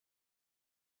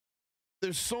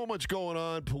there's so much going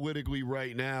on politically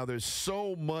right now. There's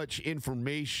so much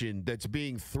information that's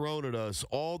being thrown at us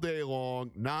all day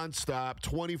long, nonstop,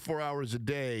 24 hours a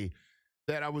day,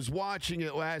 that I was watching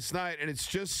it last night, and it's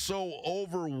just so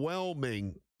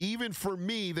overwhelming, even for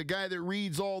me, the guy that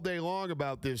reads all day long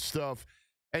about this stuff.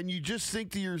 And you just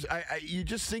think to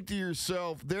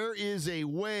yourself, there is a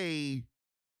way,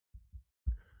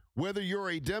 whether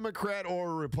you're a Democrat or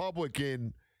a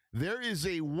Republican, there is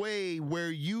a way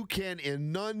where you can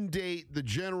inundate the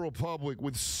general public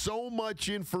with so much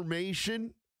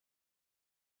information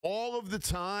all of the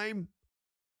time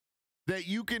that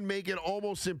you can make it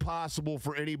almost impossible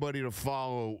for anybody to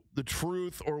follow the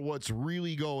truth or what's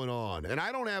really going on. And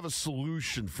I don't have a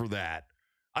solution for that.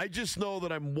 I just know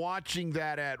that I'm watching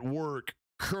that at work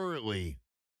currently.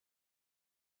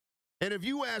 And if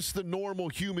you ask the normal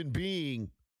human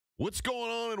being, what's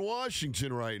going on in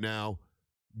Washington right now,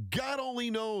 God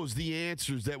only knows the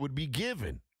answers that would be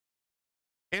given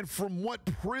and from what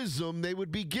prism they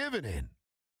would be given in.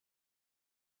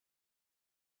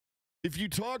 If you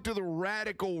talk to the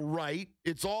radical right,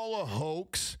 it's all a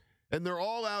hoax, and they're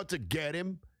all out to get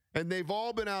him, and they've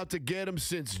all been out to get him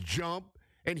since jump,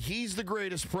 and he's the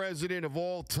greatest president of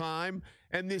all time,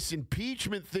 and this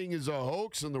impeachment thing is a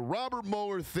hoax, and the Robert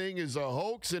Mueller thing is a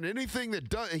hoax, and anything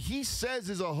that he says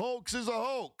is a hoax is a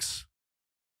hoax.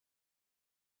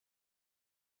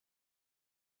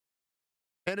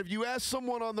 And if you ask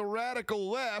someone on the radical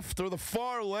left or the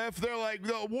far left, they're like,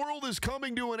 the world is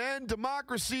coming to an end.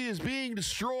 Democracy is being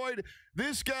destroyed.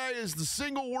 This guy is the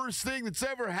single worst thing that's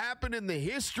ever happened in the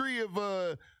history of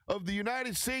the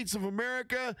United States of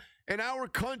America, and our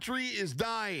country is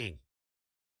dying.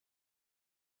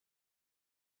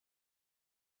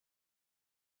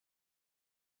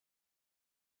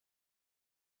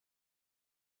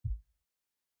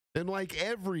 And like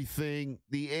everything,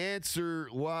 the answer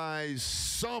lies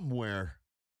somewhere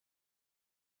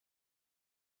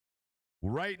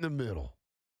right in the middle.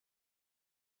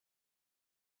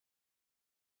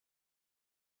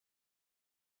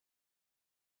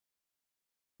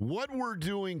 What we're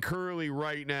doing currently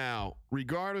right now,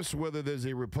 regardless of whether there's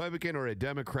a Republican or a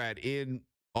Democrat in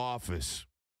office,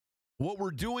 what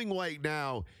we're doing right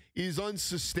now is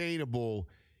unsustainable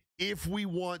if we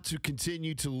want to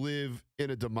continue to live in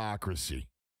a democracy.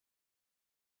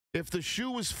 If the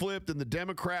shoe was flipped and the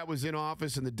Democrat was in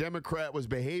office and the Democrat was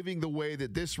behaving the way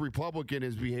that this Republican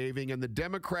is behaving, and the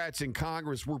Democrats in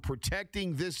Congress were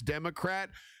protecting this Democrat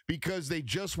because they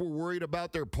just were worried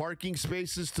about their parking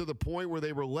spaces to the point where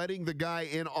they were letting the guy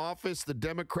in office, the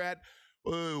Democrat,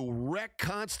 wreck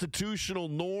constitutional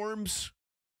norms,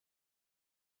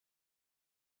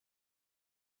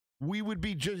 we would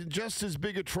be just as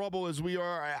big a trouble as we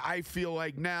are, I feel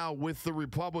like, now with the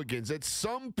Republicans. At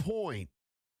some point,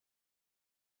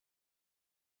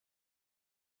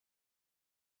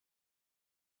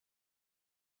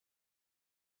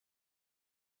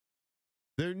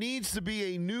 there needs to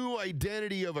be a new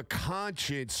identity of a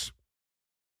conscience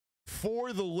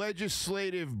for the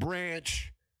legislative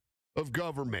branch of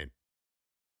government.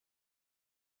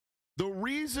 The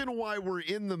reason why we're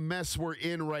in the mess we're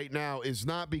in right now is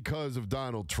not because of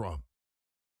Donald Trump.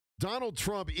 Donald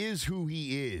Trump is who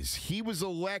he is. He was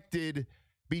elected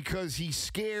because he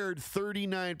scared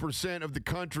 39% of the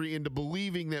country into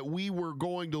believing that we were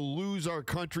going to lose our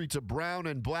country to brown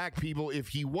and black people if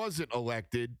he wasn't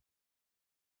elected.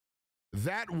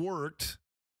 That worked.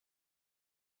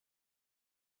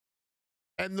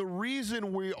 And the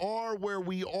reason we are where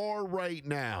we are right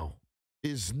now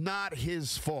is not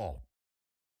his fault.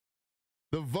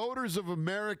 The voters of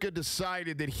America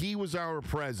decided that he was our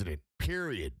president,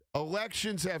 period.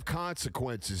 Elections have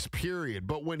consequences, period.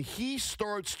 But when he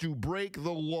starts to break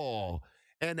the law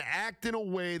and act in a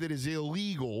way that is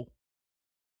illegal,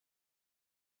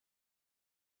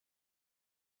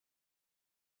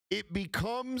 it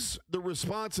becomes the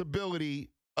responsibility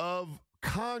of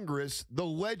Congress, the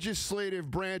legislative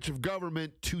branch of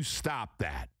government, to stop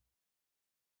that.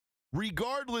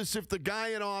 Regardless if the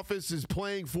guy in office is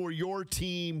playing for your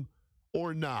team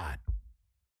or not.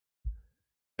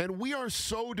 And we are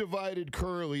so divided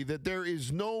currently that there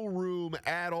is no room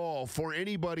at all for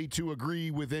anybody to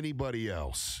agree with anybody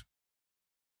else.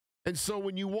 And so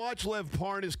when you watch Lev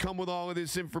Parnas come with all of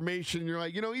this information, you're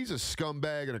like, he's a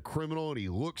scumbag and a criminal and he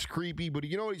looks creepy, but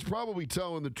he's probably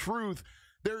telling the truth.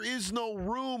 There is no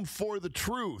room for the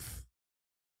truth.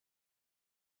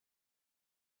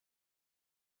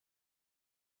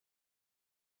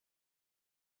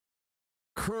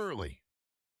 Currently.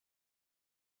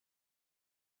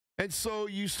 And so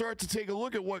you start to take a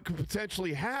look at what could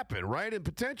potentially happen, right? And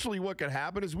potentially what could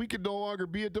happen is we could no longer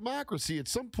be a democracy. At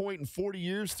some point in 40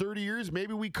 years, 30 years,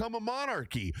 maybe we become a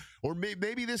monarchy. Or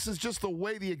maybe this is just the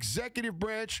way the executive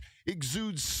branch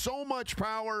exudes so much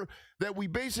power that we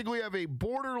basically have a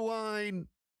borderline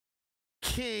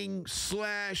king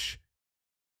slash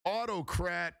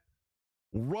autocrat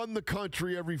run the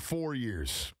country every 4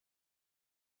 years.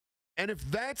 And if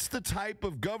that's the type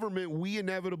of government we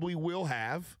inevitably will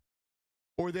have,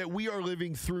 or that we are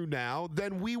living through now,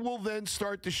 then we will then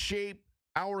start to shape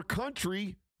our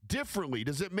country differently.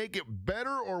 Does it make it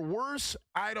better or worse?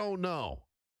 I don't know.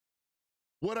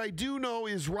 What I do know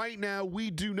is right now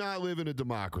we do not live in a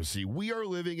democracy. We are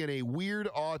living in a weird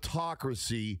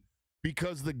autocracy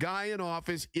because the guy in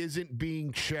office isn't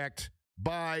being checked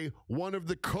by one of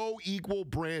the co-equal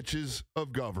branches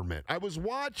of government. I was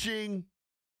watching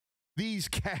these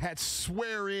cats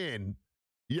swear in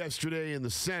yesterday in the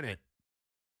Senate.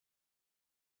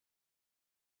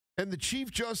 And the Chief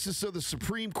Justice of the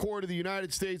Supreme Court of the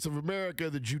United States of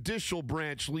America, the judicial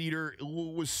branch leader,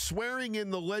 was swearing in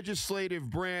the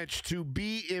legislative branch to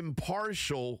be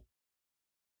impartial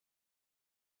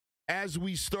as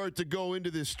we start to go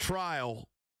into this trial.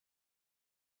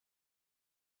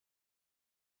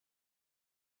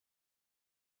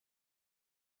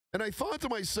 And I thought to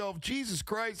myself, Jesus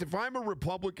Christ, if I'm a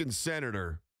Republican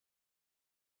senator,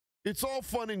 it's all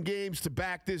fun and games to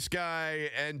back this guy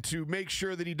and to make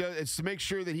sure that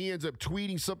he ends up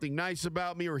tweeting something nice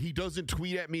about me, or he doesn't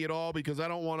tweet at me at all because I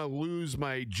don't want to lose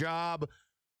my job.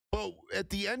 But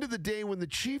at the end of the day, when the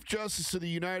Chief Justice of the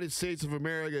United States of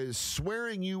America is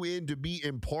swearing you in to be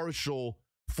impartial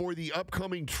for the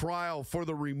upcoming trial for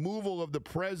the removal of the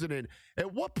president,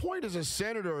 at what point as a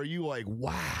senator are you like,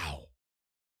 wow,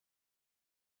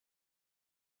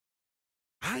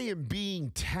 I am being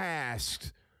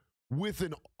tasked with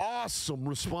an awesome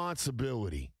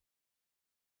responsibility?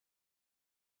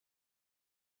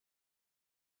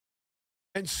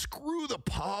 And screw the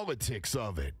politics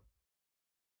of it.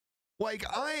 Like,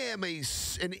 I am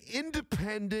an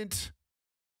independent,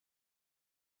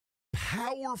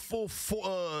 powerful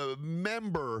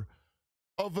member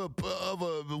of a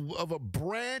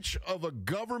branch of a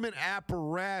government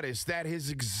apparatus that has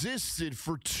existed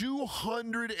for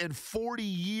 240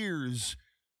 years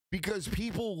because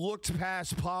people looked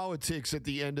past politics at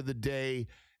the end of the day.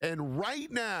 And right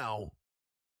now,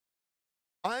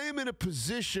 I am in a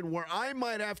position where I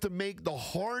might have to make the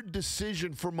hard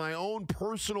decision for my own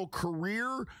personal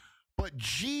career, but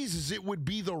Jesus, it would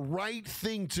be the right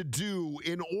thing to do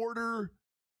in order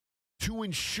to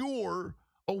ensure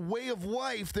a way of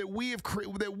life that we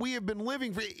have been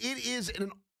living for. It is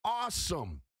an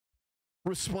awesome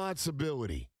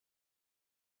responsibility.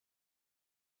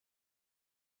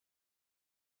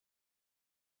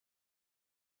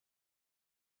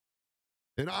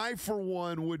 And I, for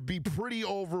one, would be pretty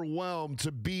overwhelmed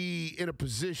to be in a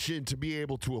position to be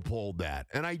able to uphold that.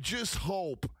 And I just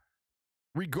hope,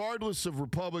 regardless of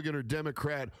Republican or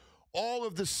Democrat, all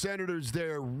of the senators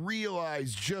there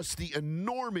realize just the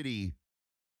enormity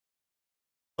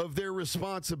of their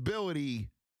responsibility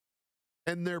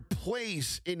and their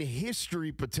place in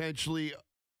history, potentially,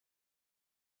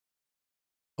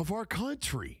 of our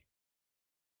country.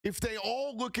 If they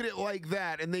all look at it like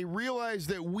that and they realize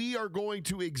that we are going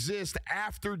to exist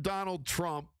after Donald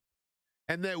Trump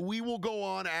and that we will go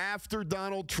on after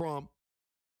Donald Trump,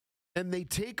 and they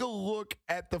take a look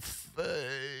at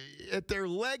their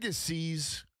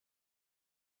legacies,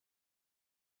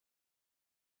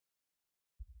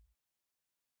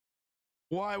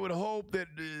 well, I would hope that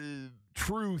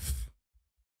truth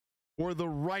or the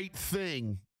right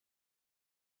thing,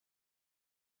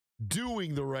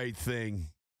 doing the right thing,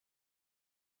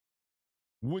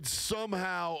 would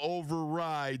somehow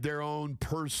override their own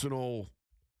personal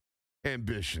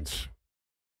ambitions.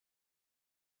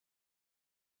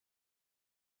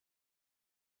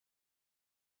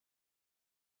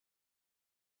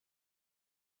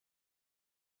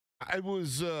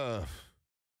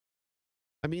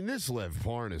 This Lev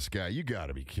Parnas guy, you got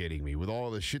to be kidding me with all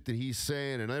the shit that he's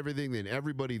saying and everything that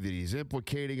everybody that he's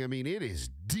implicating. It is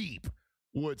deep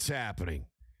what's happening,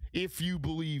 if you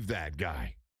believe that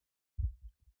guy.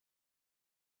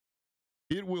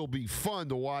 It will be fun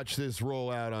to watch this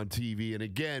roll out on TV. And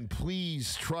again,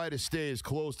 please try to stay as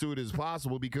close to it as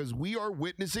possible because we are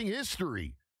witnessing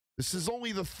history. This is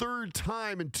only the third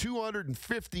time in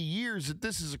 250 years that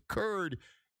this has occurred.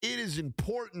 It is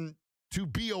important to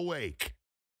be awake.